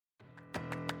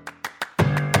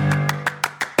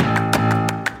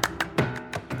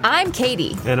I'm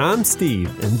Katie. And I'm Steve,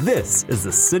 and this is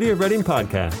the City of Reading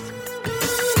podcast.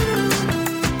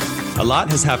 A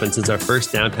lot has happened since our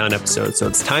first downtown episode, so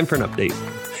it's time for an update.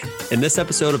 In this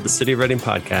episode of the City of Reading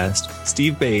podcast,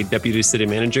 Steve Bade, Deputy City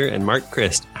Manager, and Mark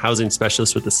Christ, Housing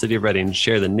Specialist with the City of Reading,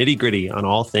 share the nitty-gritty on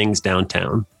all things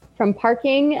downtown. From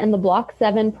parking and the Block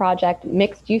 7 project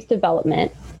mixed-use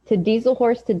development to Diesel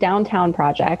Horse to Downtown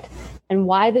project, and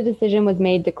why the decision was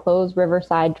made to close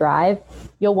Riverside Drive,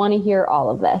 you'll want to hear all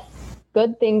of this.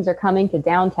 Good things are coming to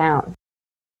downtown.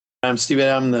 I'm Steve.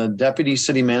 I'm the Deputy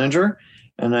City Manager,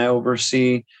 and I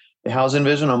oversee the Housing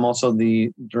Division. I'm also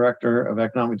the Director of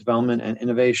Economic Development and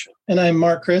Innovation. And I'm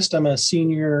Mark Christ. I'm a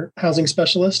Senior Housing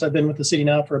Specialist. I've been with the city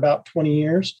now for about 20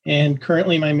 years. And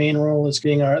currently my main role is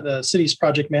being the city's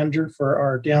project manager for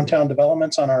our downtown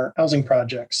developments on our housing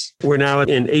projects. We're now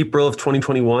in April of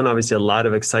 2021. Obviously, a lot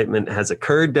of excitement has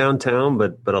occurred downtown,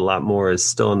 but a lot more is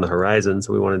still on the horizon.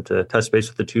 So we wanted to touch base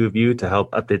with the two of you to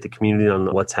help update the community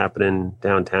on what's happening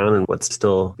downtown and what's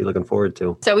still be looking forward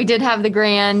to. So we did have the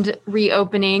grand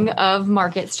reopening of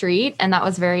Market Street, and that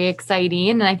was very exciting.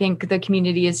 And I think the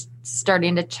community is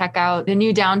starting to check out the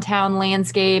new downtown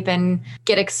landscape and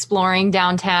get exploring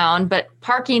downtown. But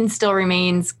parking still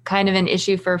remains kind of an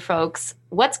issue for folks.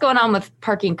 What's going on with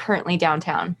parking currently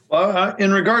downtown? Well,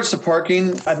 in regards to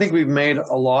parking, I think we've made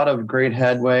a lot of great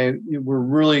headway. We're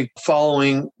really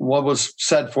following what was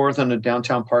set forth in the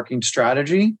downtown parking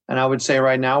strategy. And I would say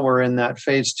right now we're in that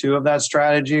phase 2 of that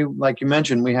strategy. Like you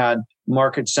mentioned, we had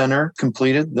Market Center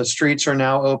completed. The streets are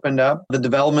now opened up. The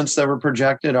developments that were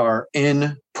projected are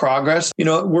in progress.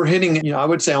 We're hitting, I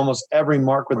would say almost every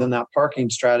mark within that parking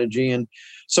strategy. And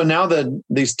so now that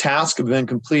these tasks have been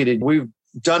completed, we've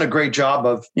done a great job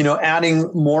of,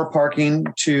 adding more parking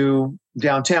to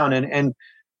downtown. And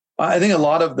I think a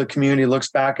lot of the community looks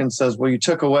back and says, well, you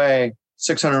took away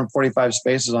 645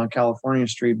 spaces on California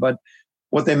Street. But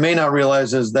what they may not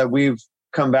realize is that we've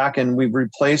come back and we've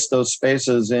replaced those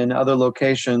spaces in other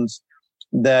locations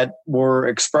that were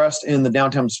expressed in the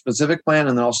downtown specific plan,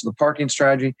 and then also the parking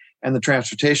strategy and the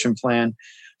transportation plan.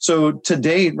 So to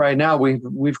date, right now,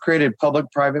 we've created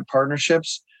public-private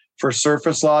partnerships for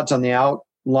surface lots on the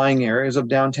outlying areas of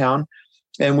downtown.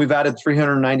 And we've added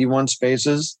 391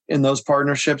 spaces in those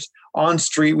partnerships. On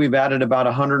street, we've added about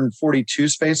 142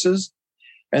 spaces.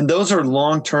 And those are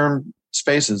long-term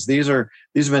spaces. These have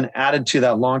been added to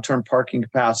that long-term parking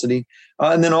capacity.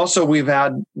 And then also with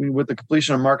the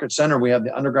completion of Market Center, we have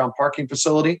the underground parking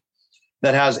facility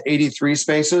that has 83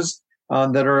 spaces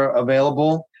that are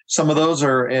available. Some of those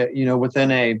are,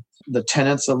 within the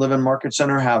tenants that live in Market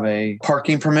Center have a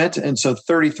parking permit. And so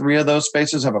 33 of those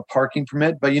spaces have a parking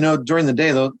permit. But, during the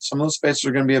day, some of those spaces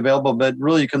are going to be available, but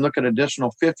really you can look at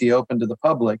additional 50 open to the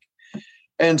public.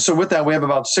 And so with that, we have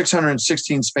about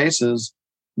 616 spaces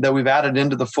that we've added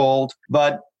into the fold.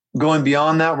 But going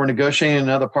beyond that, we're negotiating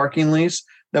another parking lease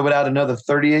that would add another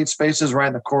 38 spaces right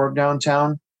in the core of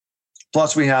downtown.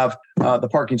 Plus, we have the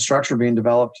parking structure being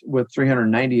developed with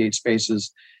 398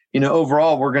 spaces.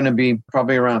 Overall, we're going to be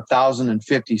probably around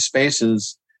 1,050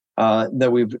 spaces that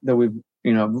we've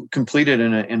completed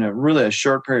in a really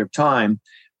short period of time.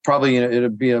 Probably it'll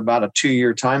be about a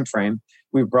 2-year time frame.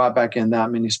 We've brought back in that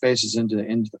many spaces into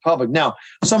the public. Now,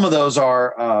 some of those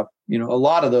are, a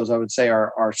lot of those I would say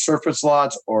are surface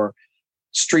lots or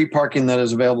street parking that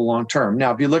is available long term.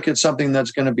 Now, if you look at something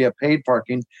that's going to be a paid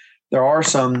parking, there are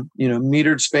some,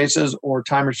 metered spaces or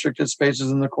time restricted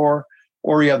spaces in the core,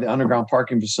 or you have the underground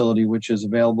parking facility, which is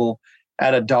available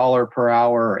at $1 per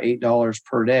hour or $8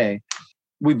 per day.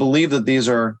 We believe that these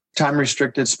are time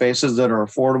restricted spaces that are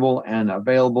affordable and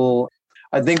available.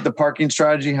 I think the parking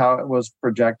strategy, how it was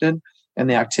projected, and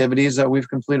the activities that we've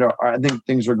completed, I think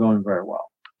things are going very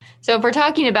well. So if we're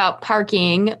talking about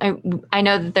parking, I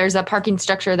know that there's a parking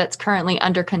structure that's currently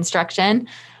under construction.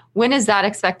 When is that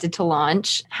expected to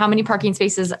launch? How many parking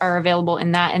spaces are available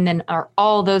in that? And then are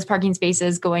all those parking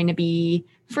spaces going to be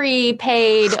free,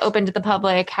 paid, open to the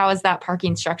public? How is that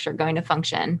parking structure going to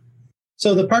function?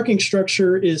 So the parking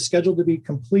structure is scheduled to be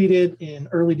completed in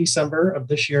early December of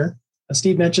this year. As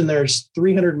Steve mentioned, there's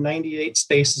 398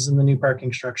 spaces in the new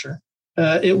parking structure.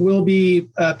 It will be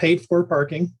paid for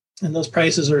parking, and those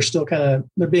prices are still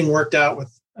they're being worked out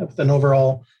with an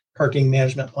overall parking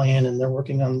management plan, and they're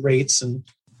working on rates. And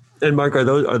Mark, are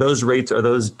those rates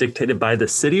dictated by the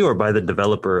city or by the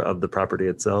developer of the property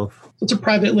itself? It's a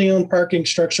privately owned parking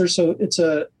structure, so it's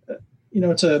a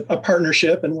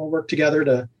partnership, and we'll work together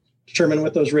to determine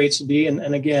what those rates will be,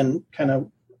 and again, kind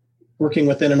of working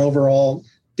within an overall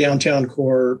downtown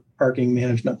core parking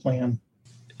management plan.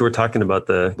 We're talking about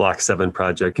the Block 7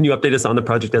 project. Can you update us on the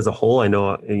project as a whole? I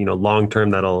know, long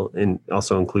term that'll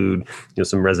also include,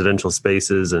 some residential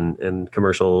spaces and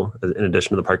commercial in addition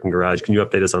to the parking garage. Can you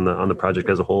update us on the project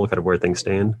as a whole, kind of where things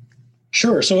stand?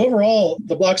 Sure. So overall,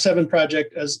 the Block 7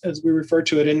 project, as we refer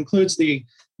to it, includes the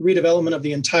redevelopment of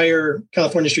the entire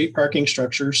California Street parking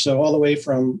structure. So all the way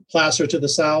from Placer to the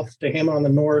south to Hammond on the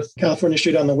north, California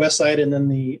Street on the west side, and then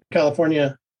the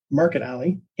California Market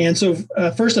Alley. And so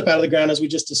first up out of the ground, as we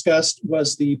just discussed,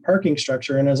 was the parking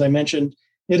structure. And as I mentioned,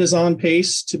 it is on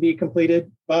pace to be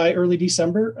completed by early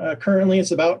December. Currently,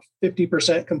 it's about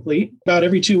 50% complete. About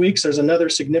every 2 weeks, there's another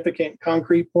significant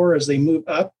concrete pour as they move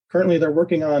up. Currently, they're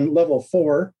working on level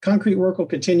 4. Concrete work will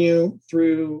continue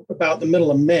through about the middle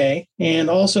of May, and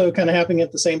also kind of happening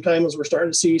at the same time as we're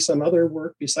starting to see some other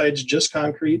work besides just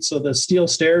concrete. So the steel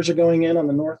stairs are going in on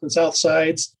the north and south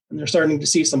sides, and they're starting to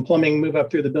see some plumbing move up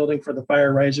through the building for the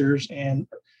fire risers, and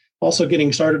also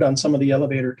getting started on some of the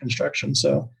elevator construction.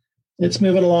 So it's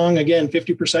moving along, again,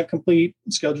 50% complete,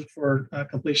 scheduled for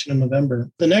completion in November.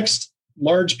 The next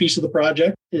large piece of the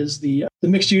project is the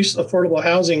mixed-use affordable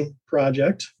housing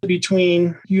project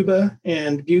between Yuba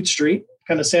and Butte Street,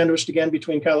 kind of sandwiched again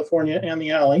between California and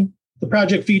the alley. The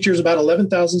project features about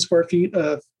 11,000 square feet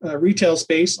of retail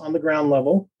space on the ground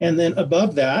level. And then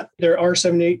above that, there are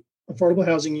 78 affordable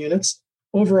housing units.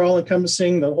 Overall,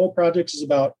 encompassing the whole project is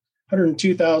about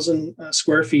 102,000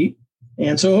 square feet.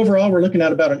 And so overall, we're looking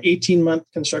at about an 18-month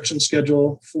construction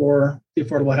schedule for the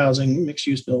affordable housing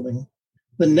mixed-use building.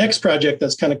 The next project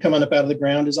that's kind of coming up out of the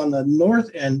ground is on the north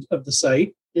end of the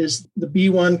site, is the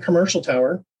B1 commercial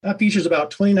tower. That features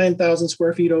about 29,000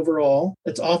 square feet overall.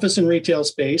 It's office and retail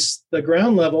space. The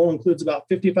ground level includes about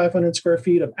 5,500 square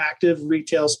feet of active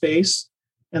retail space.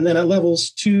 And then at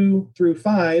levels 2 through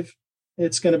 5,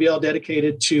 it's going to be all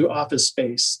dedicated to office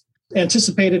space.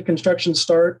 Anticipated construction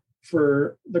start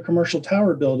for the commercial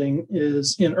tower building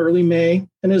is in early May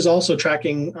and is also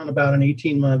tracking on about an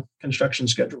 18-month construction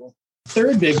schedule.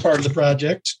 Third big part of the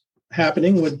project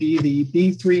happening would be the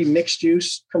B3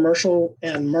 mixed-use commercial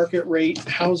and market rate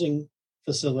housing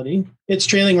facility. It's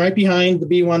trailing right behind the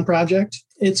B1 project.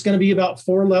 It's going to be about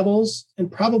 4 levels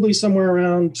and probably somewhere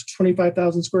around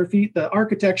 25,000 square feet. The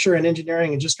architecture and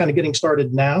engineering is just kind of getting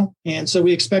started now. And so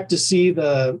we expect to see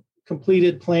the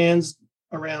completed plans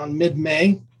around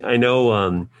mid-May. I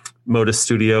know Modus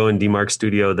Studio and DMARC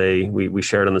Studio, we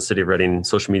shared on the City of Redding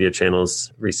social media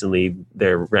channels recently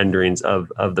their renderings of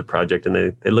the project, and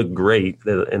they look great,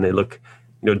 and they look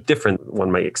different one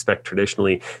might expect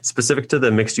traditionally. Specific to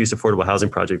the mixed-use affordable housing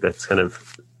project that's kind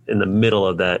of in the middle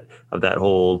of that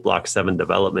whole Block 7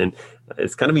 development,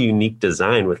 it's kind of a unique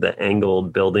design with the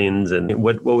angled buildings. And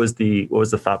what was the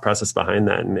thought process behind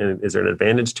that? And is there an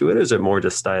advantage to it, or is it more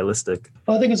just stylistic?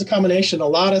 Well, I think it's a combination. A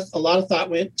lot of thought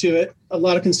went to it. A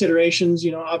lot of considerations.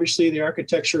 Obviously the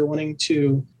architecture wanting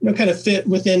to kind of fit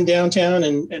within downtown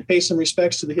and pay some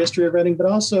respects to the history of Redding, but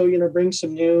also bring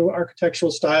some new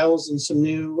architectural styles and some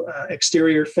new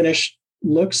exterior finish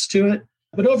looks to it.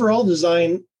 But overall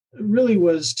design really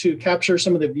was to capture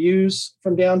some of the views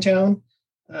from downtown.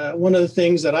 One of the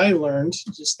things that I learned,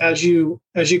 just as you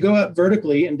go up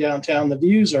vertically in downtown, the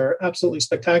views are absolutely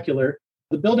spectacular.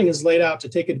 The building is laid out to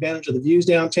take advantage of the views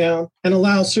downtown and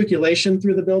allow circulation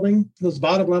through the building. Those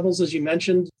bottom levels, as you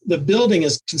mentioned, the building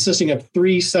is consisting of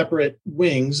 3 separate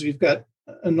wings. We've got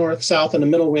a north, south, and a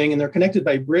middle wing, and they're connected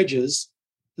by bridges.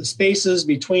 The spaces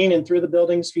between and through the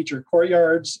buildings feature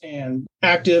courtyards and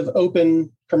active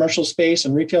open commercial space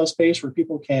and retail space where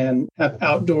people can have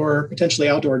potentially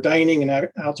outdoor dining and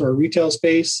outdoor retail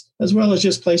space, as well as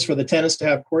just place for the tenants to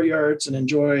have courtyards and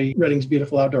enjoy Redding's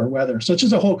beautiful outdoor weather. So it's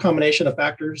just a whole combination of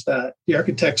factors that the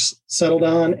architects settled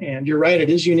on. And you're right, it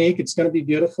is unique. It's going to be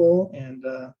beautiful. And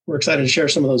we're excited to share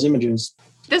some of those images.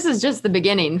 This is just the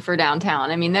beginning for downtown.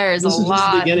 I mean, there is a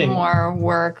lot more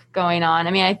work going on.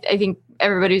 I mean, I think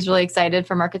everybody's really excited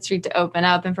for Market Street to open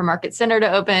up and for Market Center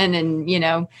to open.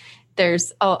 And,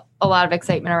 there's a lot of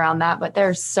excitement around that, but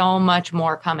there's so much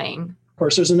more coming. Of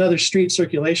course, there's another street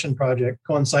circulation project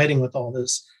coinciding with all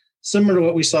this, similar to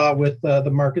what we saw with the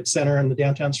Market Center and the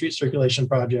downtown street circulation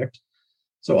project.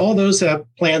 So all those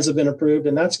plans have been approved,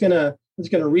 and it's going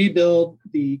to rebuild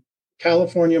the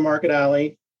California Market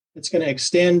Alley. It's going to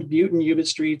extend Butte and Yuba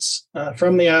streets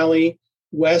from the alley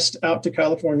west out to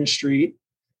California Street.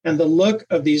 And the look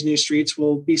of these new streets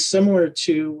will be similar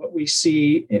to what we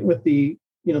see with the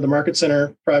Market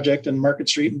Center project and Market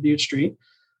Street and Butte Street,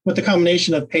 with the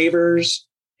combination of pavers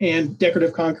and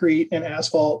decorative concrete and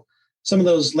asphalt, some of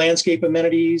those landscape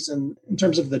amenities, and in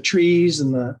terms of the trees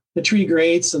and the tree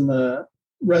grates and the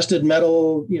rusted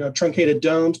metal, truncated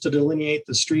domes to delineate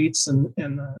the streets and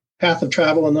path of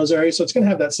travel in those areas. So it's going to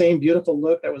have that same beautiful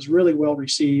look that was really well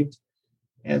received.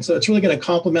 And so it's really going to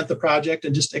complement the project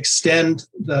and just extend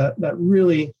that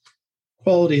really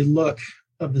quality look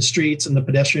of the streets and the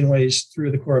pedestrian ways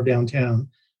through the core of downtown.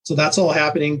 So that's all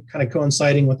happening, kind of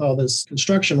coinciding with all this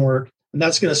construction work. And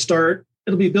that's going to start,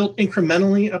 it'll be built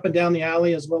incrementally up and down the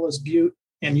alley, as well as Butte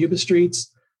and Yuba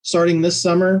streets, starting this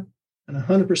summer, and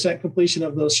 100% completion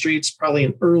of those streets probably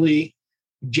in early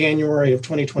January of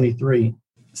 2023.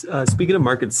 Speaking of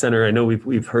Market Center, I know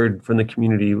we've heard from the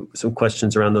community some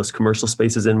questions around those commercial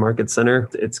spaces in Market Center.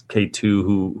 It's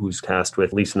K2 who's tasked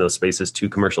with leasing those spaces to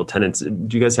commercial tenants.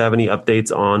 Do you guys have any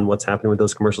updates on what's happening with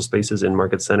those commercial spaces in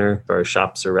Market Center, or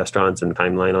shops or restaurants, and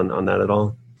timeline on that at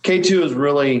all? K2 is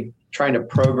really trying to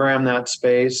program that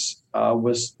space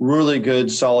with really good,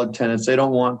 solid tenants. They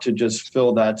don't want to just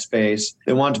fill that space.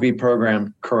 They want to be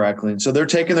programmed correctly. And so they're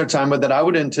taking their time with it. I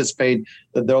would anticipate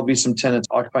that there'll be some tenants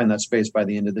occupying that space by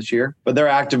the end of this year, but they're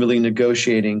actively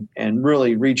negotiating and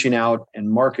really reaching out and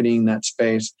marketing that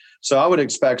space. So I would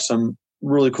expect some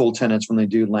really cool tenants when they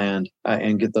do land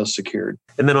and get those secured.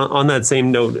 And then on that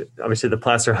same note, obviously the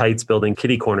Placer Heights building,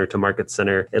 kitty corner to Market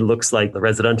Center, it looks like the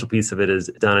residential piece of it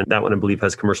is done. And that one, I believe,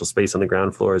 has commercial space on the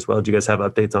ground floor as well. Do you guys have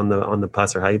updates on the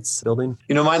Placer Heights building?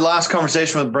 My last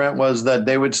conversation with Brent was that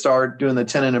they would start doing the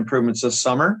tenant improvements this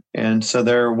summer. And so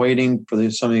they're waiting for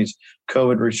some of these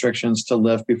COVID restrictions to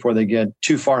lift before they get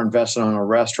too far invested on a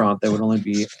restaurant that would only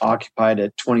be occupied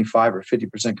at 25 or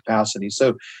 50% capacity.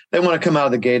 So they want to come out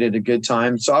of the gate at a good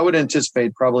time. So I would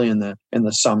anticipate probably in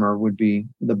the summer would be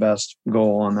the best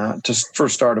goal on that, just for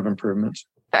start of improvements.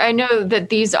 I know that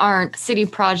these aren't city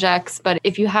projects, but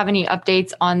if you have any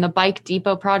updates on the Bike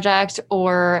Depot project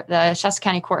or the Shasta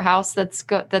County Courthouse that's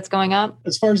going up?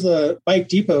 As far as the Bike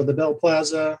Depot, the Bell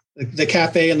Plaza, the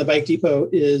cafe and the Bike Depot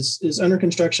is under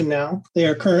construction now. They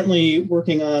are currently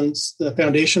working on the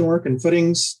foundation work and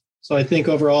footings. So I think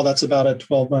overall that's about a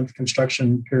 12-month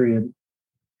construction period.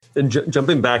 And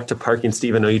jumping back to parking,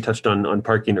 Steve, I know you touched on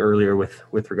parking earlier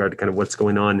with regard to kind of what's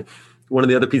going on. One of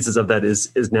the other pieces of that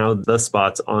is now the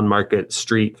spots on Market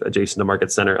Street adjacent to Market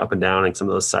Center up and down, and some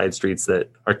of those side streets that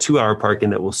are 2-hour parking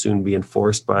that will soon be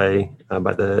enforced by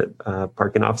the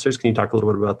parking officers. Can you talk a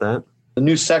little bit about that? The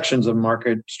new sections of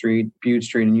Market Street, Butte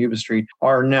Street, and Yuba Street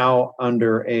are now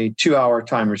under a 2-hour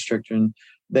time restriction.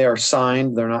 They are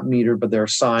signed. They're not metered, but they're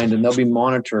signed, and they'll be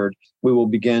monitored. We will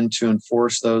begin to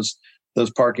enforce those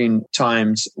parking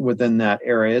times within that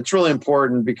area. It's really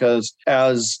important because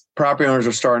as property owners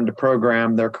are starting to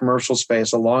program their commercial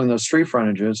space along those street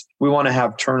frontages, we want to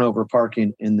have turnover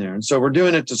parking in there. And so we're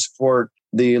doing it to support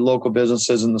the local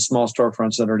businesses and the small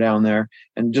storefronts that are down there.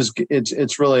 And just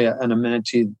it's really an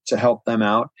amenity to help them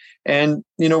out. And,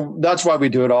 that's why we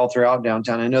do it all throughout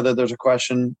downtown. I know that there's a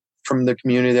question from the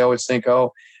community. They always think,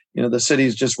 the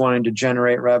city's just wanting to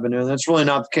generate revenue. And that's really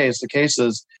not the case. The case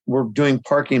is we're doing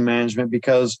parking management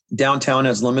because downtown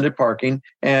has limited parking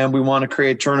and we want to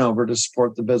create turnover to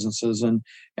support the businesses.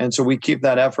 And so we keep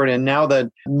that effort. And now that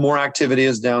more activity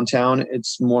is downtown,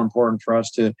 it's more important for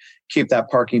us to keep that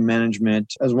parking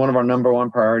management as one of our number one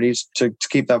priorities to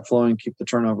keep that flowing, keep the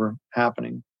turnover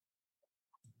happening.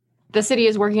 The city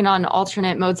is working on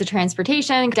alternate modes of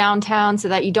transportation downtown so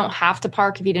that you don't have to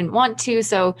park if you didn't want to.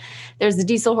 So there's the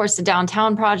Diesel Horse to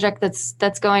Downtown project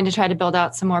that's going to try to build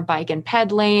out some more bike and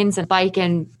ped lanes, and bike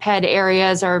and ped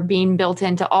areas are being built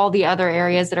into all the other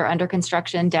areas that are under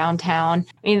construction downtown.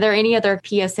 Are there any other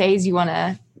PSAs you want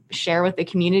to share with the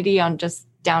community on just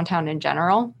downtown in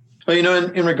general? Well,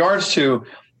 in regards to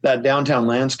that downtown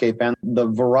landscape and the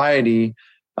variety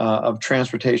of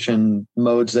transportation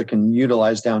modes that can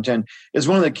utilize downtown is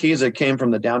one of the keys that came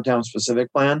from the downtown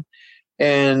specific plan.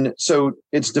 And so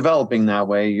it's developing that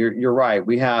way. You're right.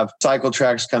 We have cycle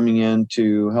tracks coming in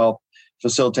to help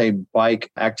facilitate bike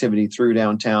activity through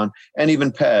downtown, and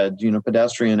even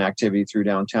pedestrian activity through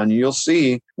downtown. And you'll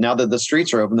see now that the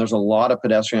streets are open, there's a lot of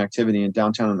pedestrian activity in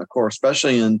downtown in the core,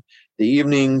 especially in the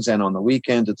evenings and on the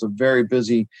weekend. It's a very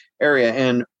busy area.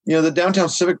 And, the downtown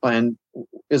civic plan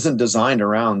isn't designed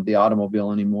around the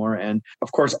automobile anymore. And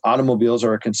of course, automobiles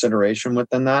are a consideration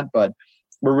within that, but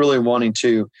we're really wanting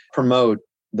to promote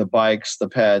the bikes, the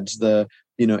peds, the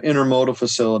intermodal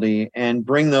facility, and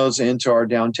bring those into our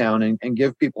downtown and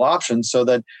give people options so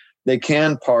that they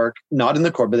can park not in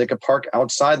the core, but they could park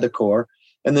outside the core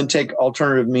and then take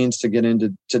alternative means to get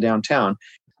into downtown.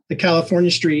 The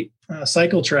California Street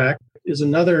cycle track is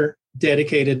another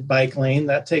dedicated bike lane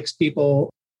that takes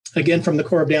people, again, from the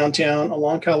core of downtown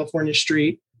along California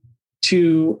Street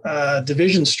to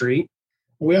Division Street.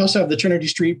 We also have the Trinity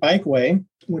Street Bikeway,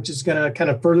 which is going to kind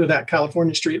of further that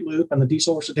California Street loop and the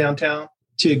Diesel Horse of Downtown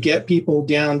to get people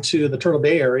down to the Turtle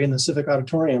Bay area in the Civic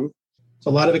Auditorium. So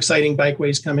a lot of exciting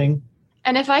bikeways coming.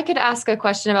 And if I could ask a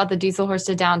question about the Diesel Horse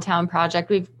to Downtown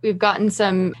project, we've gotten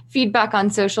some feedback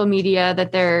on social media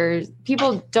that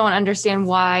people don't understand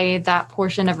why that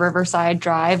portion of Riverside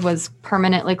Drive was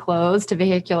permanently closed to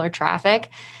vehicular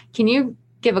traffic. Can you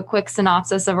give a quick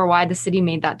synopsis over why the city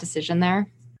made that decision there?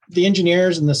 The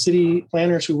engineers and the city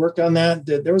planners who worked on that,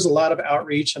 there was a lot of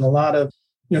outreach and a lot of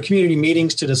community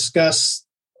meetings to discuss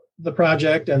the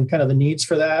project and kind of the needs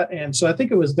for that. And so I think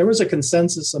there was a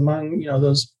consensus among,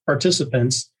 those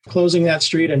participants. Closing that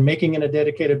street and making it a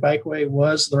dedicated bikeway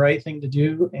was the right thing to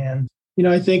do. And,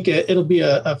 I think it'll be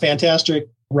a fantastic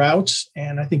route.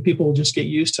 And I think people will just get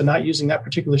used to not using that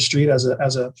particular street as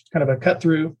a kind of a cut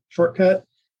through shortcut.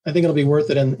 I think it'll be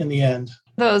worth it in the end.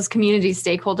 Those community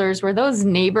stakeholders, were those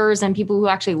neighbors and people who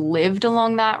actually lived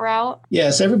along that route?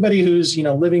 Yes, everybody who's,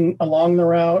 living along the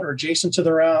route or adjacent to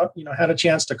the route, had a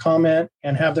chance to comment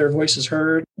and have their voices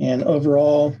heard. And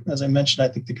overall, as I mentioned, I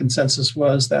think the consensus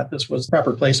was that this was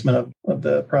proper placement of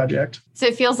the project. So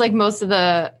it feels like most of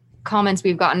the comments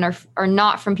we've gotten are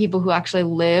not from people who actually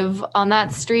live on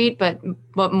that street, but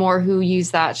more who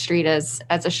use that street as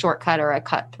a shortcut or a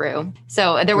cut through.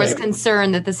 So there was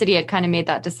concern that the city had kind of made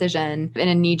that decision in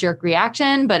a knee-jerk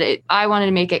reaction, but I wanted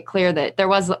to make it clear that there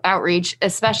was outreach,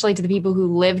 especially to the people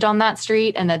who lived on that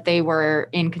street, and that they were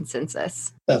in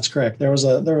consensus. That's correct. There was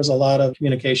a lot of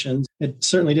communications. It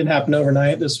certainly didn't happen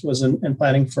overnight. This was in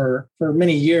planning for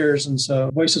many years. And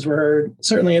so voices were heard.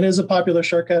 Certainly it is a popular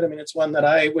shortcut. I mean, it's one that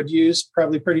I would use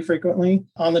probably pretty frequently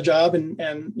on the job and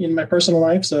in my personal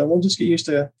life. So we'll just get used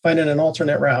to finding an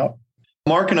alternate route.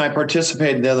 Mark and I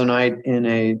participated the other night in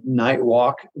a night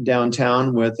walk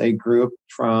downtown with a group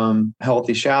from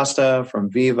Healthy Shasta,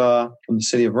 from Viva, from the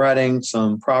city of Reading,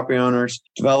 some property owners,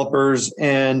 developers.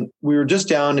 And we were just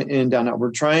downtown.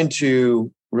 We're trying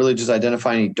to really just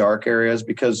identify any dark areas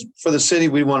because for the city,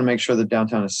 we want to make sure that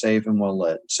downtown is safe and well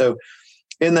lit. So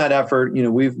in that effort,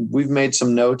 we've made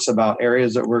some notes about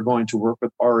areas that we're going to work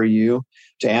with REU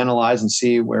to analyze and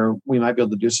see where we might be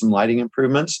able to do some lighting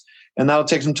improvements. And that'll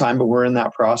take some time, but we're in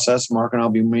that process. Mark and I'll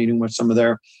be meeting with some of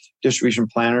their distribution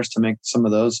planners to make some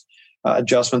of those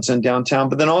adjustments in downtown.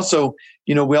 But then also,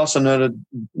 we also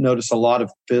notice a lot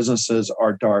of businesses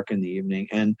are dark in the evening,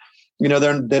 and they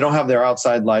don't have their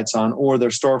outside lights on, or their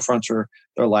storefronts or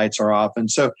their lights are off. And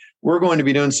so we're going to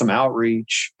be doing some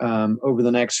outreach over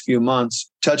the next few months,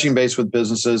 touching base with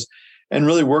businesses and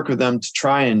really work with them to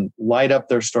try and light up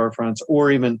their storefronts,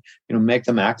 or even make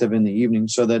them active in the evening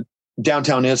so that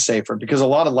downtown is safer, because a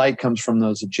lot of light comes from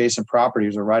those adjacent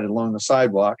properties or right along the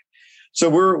sidewalk. So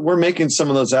we're making some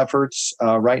of those efforts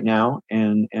right now,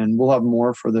 and we'll have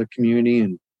more for the community,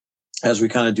 and as we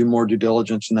kind of do more due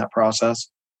diligence in that process.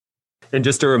 And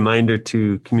just a reminder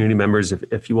to community members,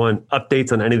 if you want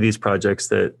updates on any of these projects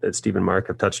that Steve and Mark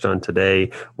have touched on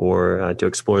today, or to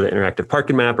explore the interactive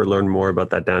parking map or learn more about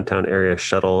that downtown area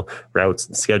shuttle routes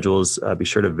and schedules, be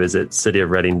sure to visit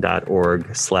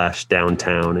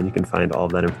cityofreading.org/downtown, and you can find all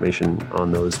of that information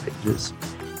on those pages.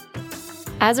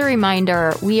 As a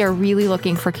reminder, we are really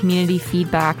looking for community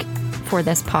feedback for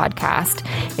this podcast.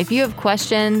 If you have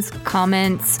questions,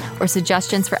 comments, or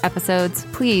suggestions for episodes,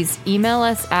 please email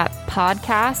us at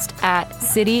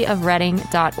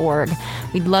podcast@cityofreading.org.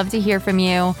 We'd love to hear from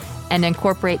you and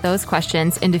incorporate those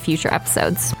questions into future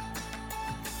episodes.